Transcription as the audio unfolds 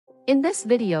In this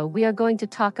video we are going to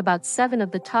talk about 7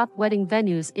 of the top wedding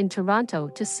venues in Toronto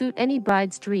to suit any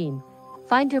bride's dream.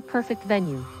 Find your perfect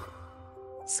venue.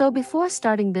 So before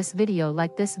starting this video,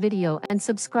 like this video and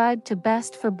subscribe to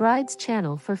Best for Brides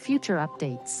channel for future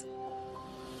updates.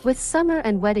 With summer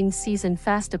and wedding season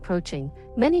fast approaching,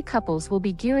 many couples will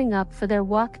be gearing up for their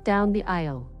walk down the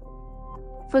aisle.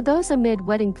 For those amid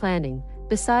wedding planning,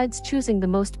 besides choosing the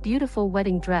most beautiful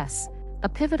wedding dress, a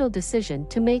pivotal decision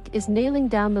to make is nailing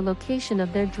down the location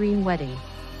of their dream wedding.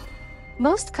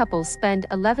 Most couples spend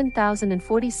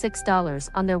 $11,046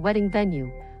 on their wedding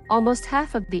venue, almost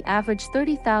half of the average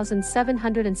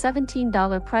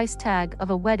 $30,717 price tag of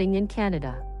a wedding in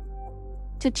Canada.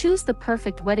 To choose the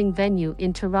perfect wedding venue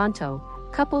in Toronto,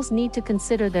 couples need to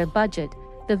consider their budget,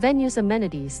 the venue's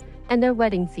amenities, and their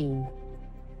wedding theme.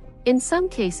 In some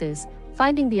cases,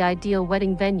 finding the ideal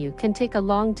wedding venue can take a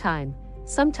long time,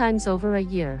 sometimes over a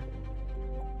year.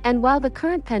 And while the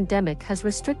current pandemic has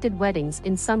restricted weddings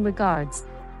in some regards,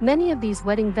 many of these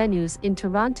wedding venues in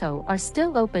Toronto are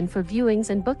still open for viewings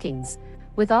and bookings,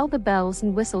 with all the bells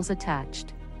and whistles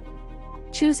attached.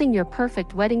 Choosing your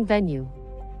perfect wedding venue.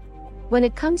 When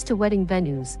it comes to wedding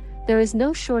venues, there is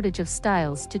no shortage of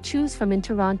styles to choose from in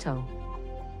Toronto.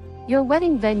 Your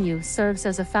wedding venue serves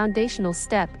as a foundational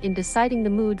step in deciding the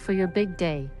mood for your big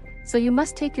day, so you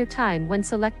must take your time when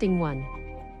selecting one.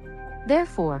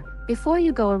 Therefore, before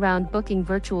you go around booking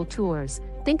virtual tours,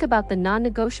 think about the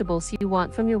non-negotiables you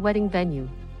want from your wedding venue.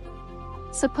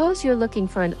 Suppose you're looking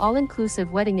for an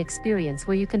all-inclusive wedding experience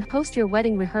where you can host your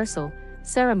wedding rehearsal,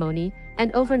 ceremony,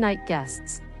 and overnight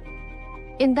guests.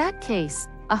 In that case,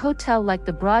 a hotel like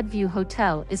the Broadview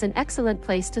Hotel is an excellent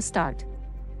place to start.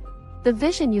 The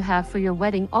vision you have for your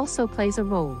wedding also plays a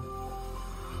role.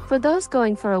 For those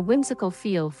going for a whimsical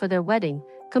feel for their wedding,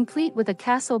 complete with a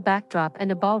castle backdrop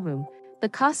and a ballroom, the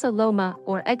Casa Loma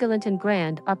or Eglinton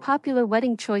Grand are popular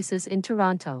wedding choices in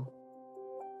Toronto.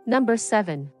 Number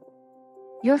 7.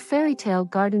 Your Fairytale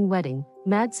Garden Wedding,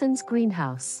 Madsen's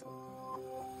Greenhouse.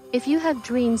 If you have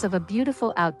dreams of a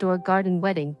beautiful outdoor garden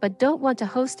wedding but don't want to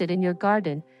host it in your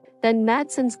garden, then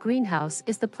Madsen's Greenhouse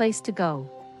is the place to go.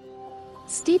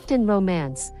 Steeped in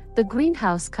romance, the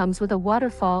greenhouse comes with a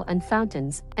waterfall and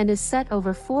fountains and is set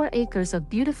over 4 acres of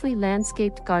beautifully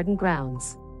landscaped garden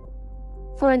grounds.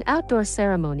 For an outdoor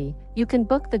ceremony, you can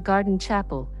book the garden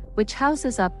chapel, which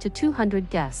houses up to 200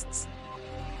 guests.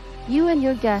 You and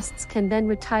your guests can then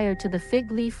retire to the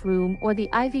fig leaf room or the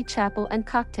ivy chapel and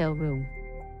cocktail room.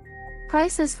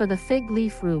 Prices for the fig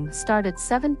leaf room start at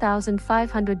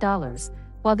 $7,500,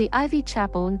 while the ivy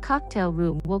chapel and cocktail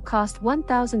room will cost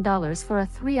 $1,000 for a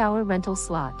 3-hour rental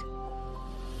slot.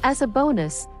 As a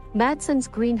bonus, Madsen's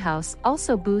Greenhouse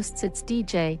also boosts its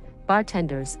DJ,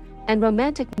 bartenders, and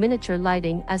romantic miniature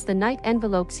lighting as the night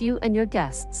envelopes you and your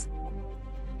guests.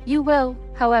 You will,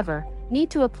 however, need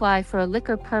to apply for a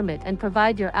liquor permit and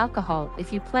provide your alcohol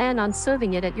if you plan on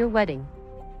serving it at your wedding.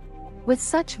 With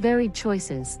such varied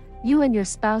choices, you and your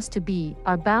spouse-to-be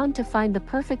are bound to find the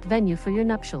perfect venue for your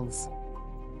nuptials.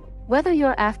 Whether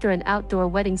you're after an outdoor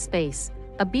wedding space,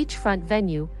 a beachfront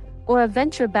venue, or a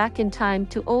venture back in time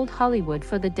to old Hollywood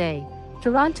for the day,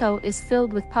 Toronto is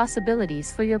filled with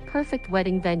possibilities for your perfect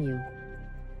wedding venue.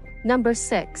 Number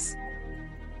 6.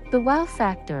 The Wow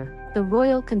Factor, the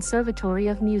Royal Conservatory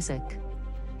of Music.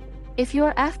 If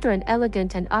you're after an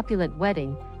elegant and opulent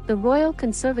wedding, the Royal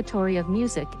Conservatory of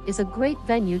Music is a great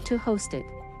venue to host it.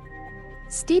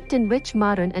 Steeped in rich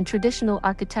modern and traditional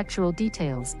architectural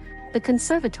details, the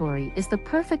conservatory is the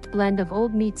perfect blend of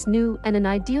old meets new and an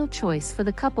ideal choice for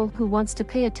the couple who wants to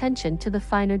pay attention to the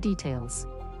finer details.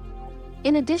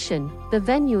 In addition, the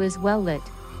venue is well lit,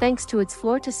 thanks to its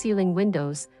floor-to-ceiling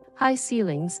windows, high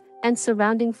ceilings, and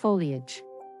surrounding foliage.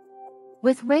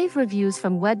 With rave reviews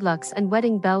from Wedlux and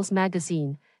Wedding Bells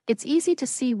magazine, it's easy to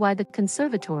see why the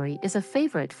conservatory is a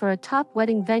favorite for a top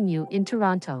wedding venue in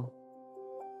Toronto.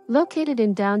 Located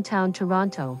in downtown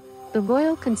Toronto, the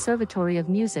Royal Conservatory of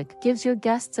Music gives your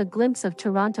guests a glimpse of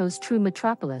Toronto's true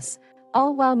metropolis,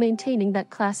 all while maintaining that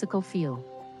classical feel.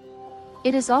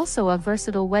 It is also a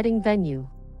versatile wedding venue.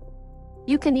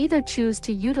 You can either choose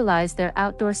to utilize their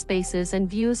outdoor spaces and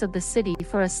views of the city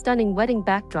for a stunning wedding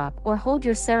backdrop or hold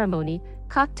your ceremony,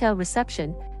 cocktail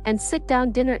reception, and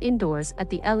sit-down dinner indoors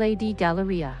at the LAD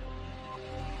Galleria.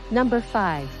 Number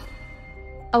 5.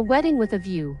 A Wedding with a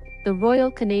View, the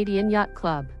Royal Canadian Yacht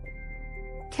Club.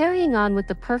 Carrying on with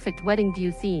the perfect wedding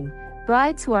view theme,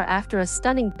 brides who are after a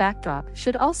stunning backdrop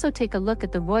should also take a look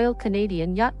at the Royal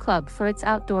Canadian Yacht Club for its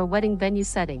outdoor wedding venue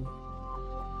setting.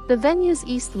 The venue's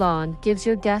east lawn gives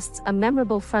your guests a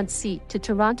memorable front seat to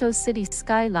Toronto's city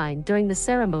skyline during the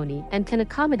ceremony and can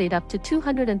accommodate up to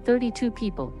 232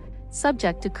 people,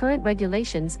 subject to current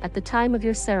regulations at the time of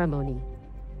your ceremony.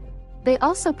 They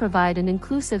also provide an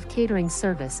inclusive catering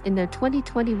service in their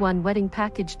 2021 wedding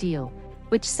package deal,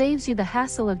 which saves you the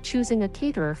hassle of choosing a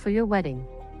caterer for your wedding.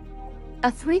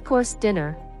 A 3-course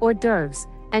dinner, hors d'oeuvres,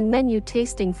 and menu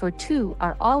tasting for 2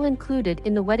 are all included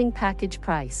in the wedding package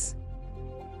price.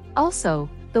 Also,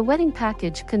 the wedding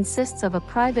package consists of a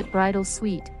private bridal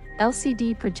suite,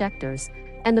 LCD projectors,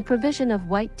 and the provision of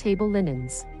white table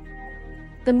linens.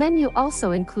 The menu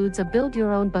also includes a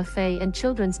build-your-own buffet and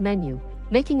children's menu,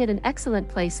 making it an excellent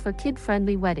place for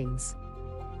kid-friendly weddings.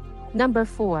 Number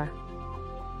 4.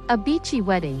 A beachy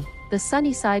wedding, the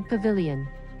Sunnyside Pavillion.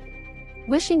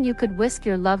 Wishing you could whisk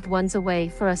your loved ones away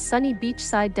for a sunny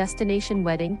beachside destination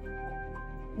wedding?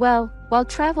 Well, while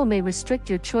travel may restrict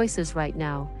your choices right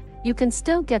now, you can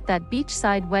still get that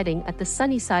beachside wedding at the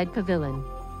Sunnyside Pavillion.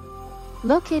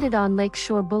 Located on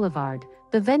Lakeshore Boulevard,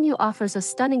 the venue offers a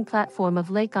stunning platform of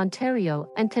Lake Ontario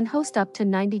and can host up to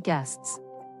 90 guests.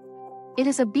 It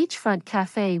is a beachfront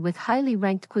cafe with highly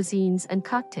ranked cuisines and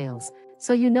cocktails,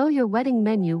 so you know your wedding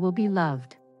menu will be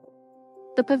loved.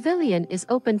 The pavilion is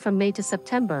open from May to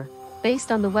September,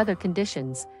 based on the weather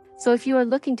conditions, so if you are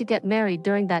looking to get married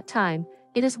during that time,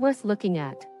 it is worth looking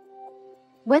at.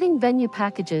 Wedding venue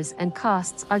packages and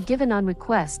costs are given on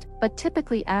request, but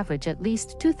typically average at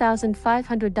least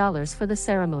 $2,500 for the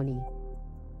ceremony.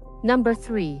 Number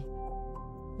 3.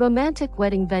 Romantic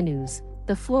wedding venues,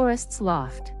 the Florist's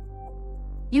Loft.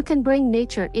 You can bring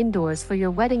nature indoors for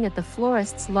your wedding at the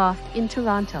Florist's Loft in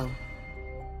Toronto.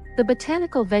 The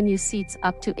botanical venue seats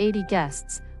up to 80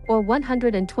 guests, or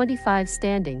 125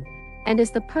 standing, and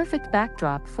is the perfect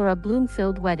backdrop for a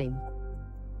bloom-filled wedding.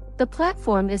 The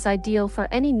platform is ideal for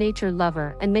any nature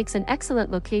lover and makes an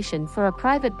excellent location for a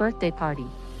private birthday party,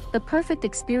 the perfect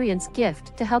experience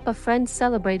gift to help a friend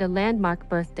celebrate a landmark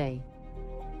birthday.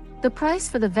 The price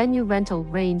for the venue rental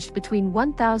ranged between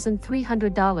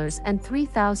 $1,300 and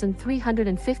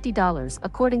 $3,350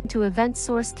 according to Event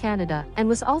Source Canada, and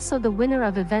was also the winner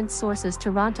of Event Source's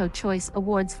Toronto Choice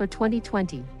Awards for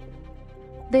 2020.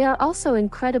 They are also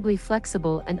incredibly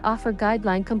flexible and offer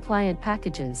guideline-compliant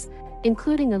packages,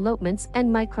 including elopements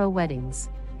and micro-weddings.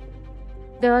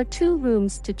 There are 2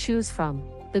 rooms to choose from,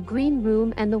 the green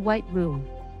room and the white room.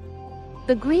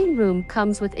 The green room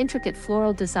comes with intricate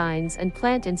floral designs and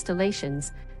plant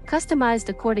installations, customized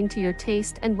according to your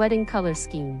taste and wedding color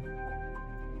scheme.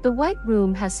 The white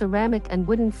room has ceramic and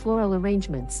wooden floral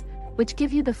arrangements, which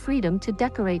give you the freedom to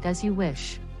decorate as you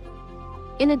wish.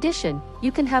 In addition,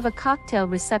 you can have a cocktail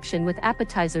reception with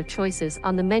appetizer choices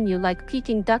on the menu like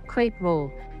Peking duck crepe roll,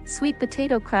 sweet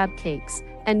potato crab cakes,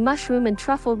 and mushroom and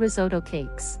truffle risotto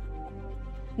cakes.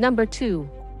 Number 2.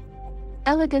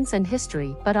 Elegance and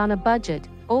history but on a budget,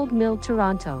 Old Mill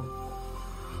Toronto.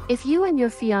 If you and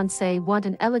your fiancé want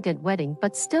an elegant wedding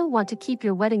but still want to keep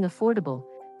your wedding affordable,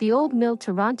 the Old Mill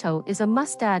Toronto is a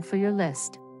must-add for your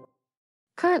list.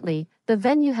 Currently, the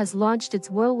venue has launched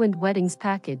its Whirlwind Weddings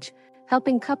package,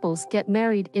 helping couples get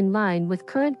married in line with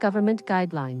current government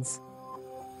guidelines.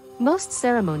 Most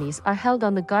ceremonies are held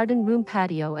on the garden room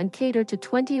patio and cater to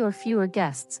 20 or fewer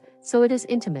guests, so it is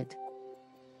intimate.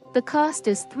 The cost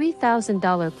is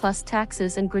 $3,000 plus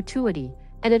taxes and gratuity,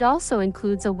 and it also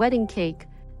includes a wedding cake,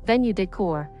 venue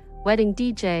decor, wedding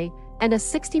DJ, and a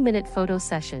 60-minute photo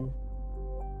session.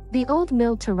 The Old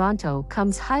Mill Toronto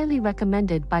comes highly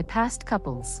recommended by past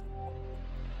couples.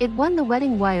 It won the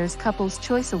Wedding Wire's Couples'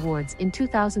 Choice Awards in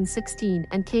 2016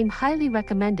 and came highly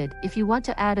recommended if you want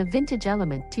to add a vintage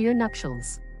element to your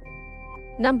nuptials.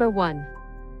 Number 1.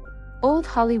 Old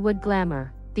Hollywood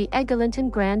Glamour, the Eglinton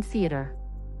Grand Theatre.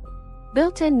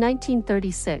 Built in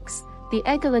 1936, the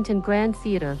Eglinton Grand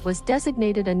Theatre was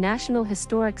designated a National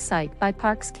Historic Site by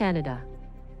Parks Canada.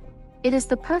 It is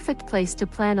the perfect place to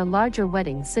plan a larger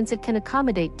wedding since it can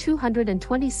accommodate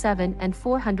 227 and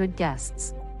 400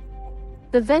 guests.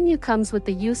 The venue comes with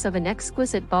the use of an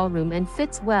exquisite ballroom and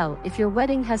fits well if your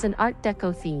wedding has an Art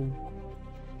Deco theme.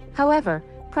 However,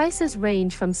 prices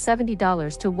range from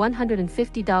 $70 to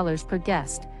 $150 per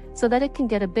guest, so that it can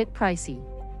get a bit pricey.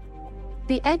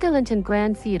 The Eglinton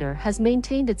Grand Theatre has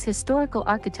maintained its historical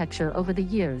architecture over the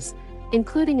years,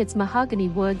 including its mahogany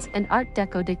woods and Art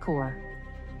Deco decor.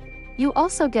 You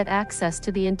also get access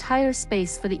to the entire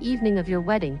space for the evening of your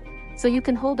wedding, so you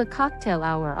can hold a cocktail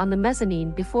hour on the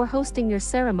mezzanine before hosting your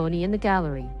ceremony in the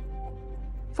gallery.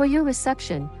 For your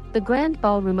reception, the Grand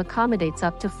Ballroom accommodates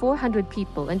up to 400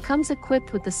 people and comes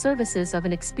equipped with the services of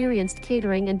an experienced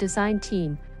catering and design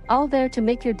team, all there to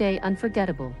make your day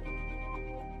unforgettable.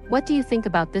 What do you think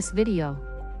about this video?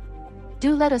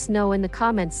 Do let us know in the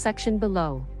comments section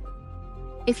below.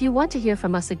 If you want to hear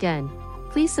from us again,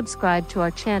 please subscribe to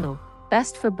our channel,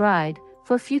 @bestforbride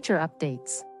for future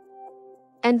updates.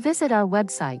 And visit our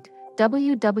website,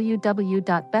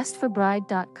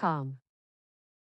 www.bestforbride.com.